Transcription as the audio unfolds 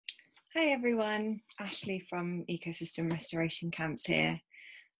Hi everyone, Ashley from Ecosystem Restoration Camps here.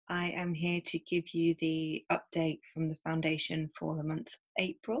 I am here to give you the update from the Foundation for the month of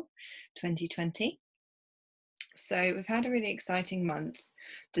April 2020. So we've had a really exciting month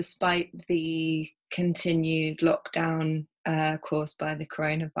despite the continued lockdown caused by the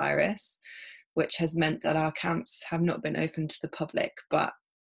coronavirus, which has meant that our camps have not been open to the public, but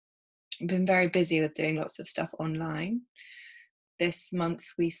been very busy with doing lots of stuff online. This month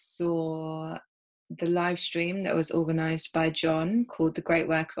we saw the live stream that was organised by John called The Great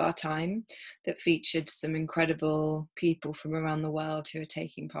Work of Our Time, that featured some incredible people from around the world who are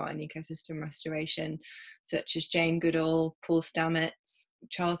taking part in ecosystem restoration, such as Jane Goodall, Paul Stamets,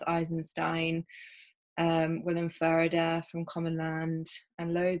 Charles Eisenstein, Willem Faraday from Common Land,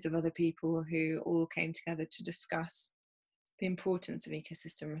 and loads of other people who all came together to discuss the importance of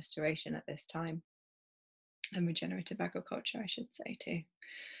ecosystem restoration at this time, and regenerative agriculture, I should say, too.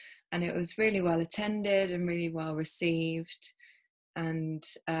 And it was really well attended and really well received, and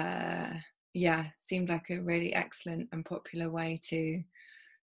seemed like a really excellent and popular way to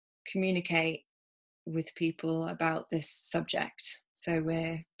communicate with people about this subject. So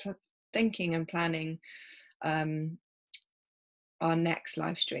we're thinking and planning our next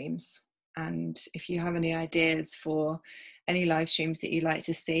live streams. And if you have any ideas for any live streams that you'd like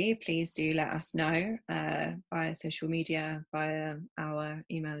to see, please do let us know via social media, via our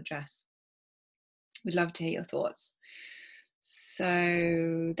email address. We'd love to hear your thoughts.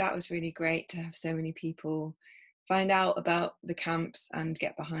 So that was really great to have so many people find out about the camps and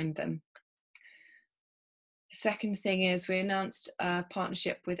get behind them. The second thing is we announced a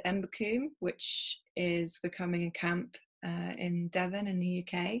partnership with Embercombe, which is becoming a camp in Devon in the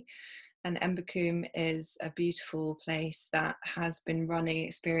UK. And Embercombe is a beautiful place that has been running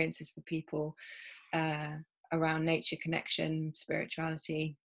experiences for people around nature connection,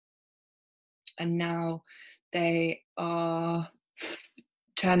 spirituality. And now they are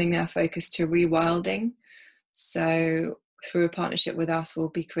turning their focus to rewilding. So through a partnership with us, we'll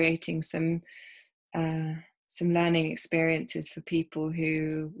be creating some learning experiences for people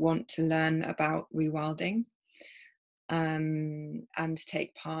who want to learn about rewilding and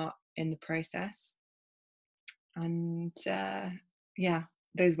take part in the process. And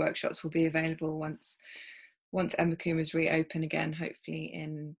those workshops will be available once Embercombe is reopened again, hopefully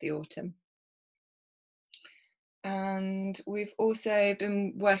in the autumn. And we've also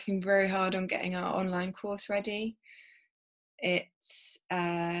been working very hard on getting our online course ready. It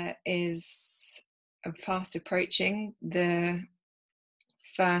is fast approaching. The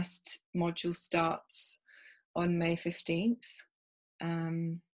first module starts on May 15th.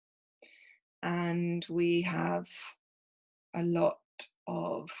 And we have a lot's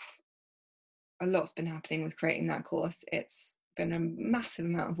been happening with creating that course. It's been a massive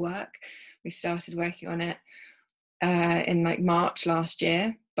amount of work. We started working on it in like March last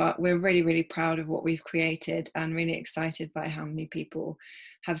year, but we're really, really proud of what we've created and really excited by how many people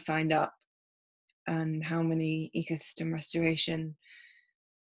have signed up and how many ecosystem restoration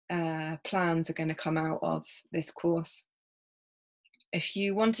plans are going to come out of this course. If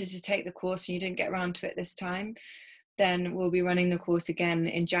you wanted to take the course and you didn't get around to it this time, then we'll be running the course again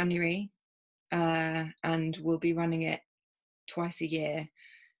in January, and we'll be running it twice a year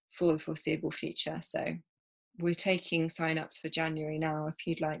for the foreseeable future. So we're taking sign-ups for January now if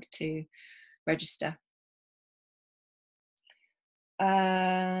you'd like to register.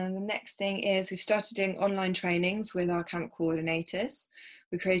 The next thing is we've started doing online trainings with our camp coordinators.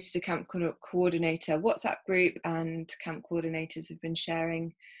 We created a camp coordinator WhatsApp group, and camp coordinators have been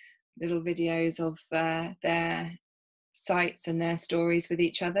sharing little videos of their sites and their stories with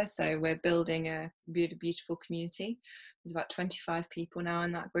each other. So we're building a beautiful community. There's about 25 people now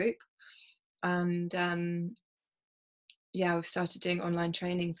in that group. And we've started doing online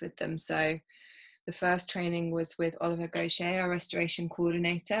trainings with them. So the first training was with Oliver Gaucher, our restoration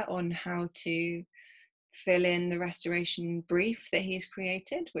coordinator, on how to fill in the restoration brief that he's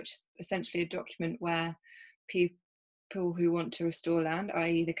created, which is essentially a document where people who want to restore land,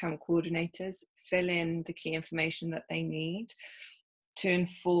 i.e. the camp coordinators, fill in the key information that they need to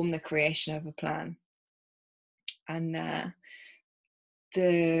inform the creation of a plan. And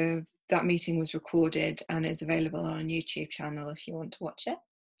that meeting was recorded and is available on our YouTube channel if you want to watch it.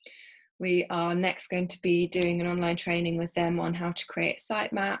 We are next going to be doing an online training with them on how to create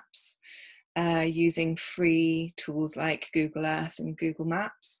sitemaps using free tools like Google Earth and Google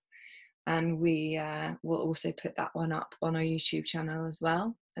Maps. And we will also put that one up on our YouTube channel as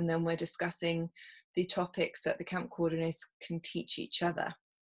well. And then we're discussing the topics that the camp coordinators can teach each other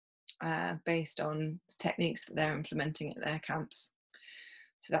based on the techniques that they're implementing at their camps.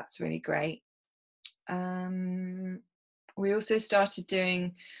 So that's really great. We also started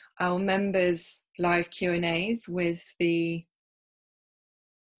doing our members live Q&As with the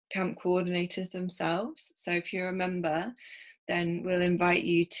camp coordinators themselves. So if you're a member, then we'll invite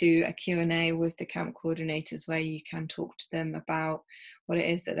you to a Q&A with the camp coordinators where you can talk to them about what it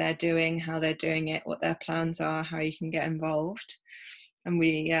is that they're doing, how they're doing it, what their plans are, how you can get involved. And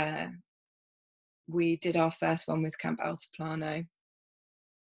we did our first one with Camp Altiplano.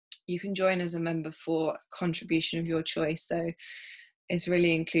 You can join as a member for a contribution of your choice. So it's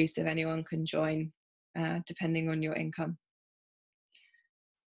really inclusive. Anyone can join depending on your income.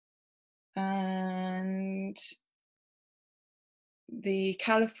 And the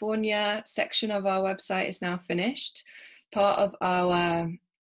California section of our website is now finished. Part of our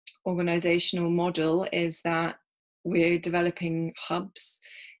organizational model is that we're developing hubs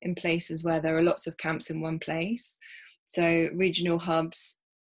in places where there are lots of camps in one place. So regional hubs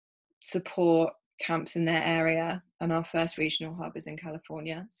support camps in their area, and our first regional hub is in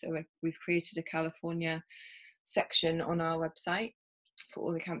California. So we've created a California section on our website for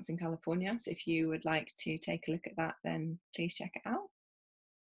all the camps in California. So if you would like to take a look at that, then please check it out.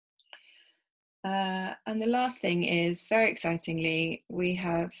 And the last thing is, very excitingly, we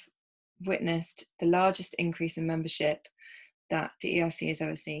have witnessed the largest increase in membership that the ERC has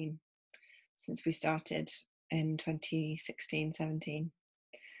ever seen since we started in 2016-17,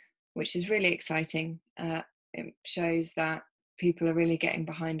 which is really exciting. It shows that people are really getting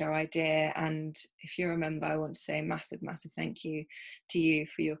behind our idea, and if you're a member, I want to say a massive thank you to you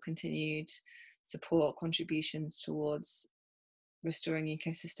for your continued support, contributions towards restoring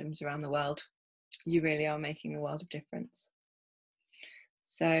ecosystems around the world. You really are making a world of difference.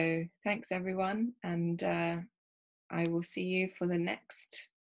 So thanks everyone, and I will see you for the next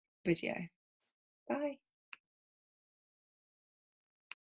video. Bye.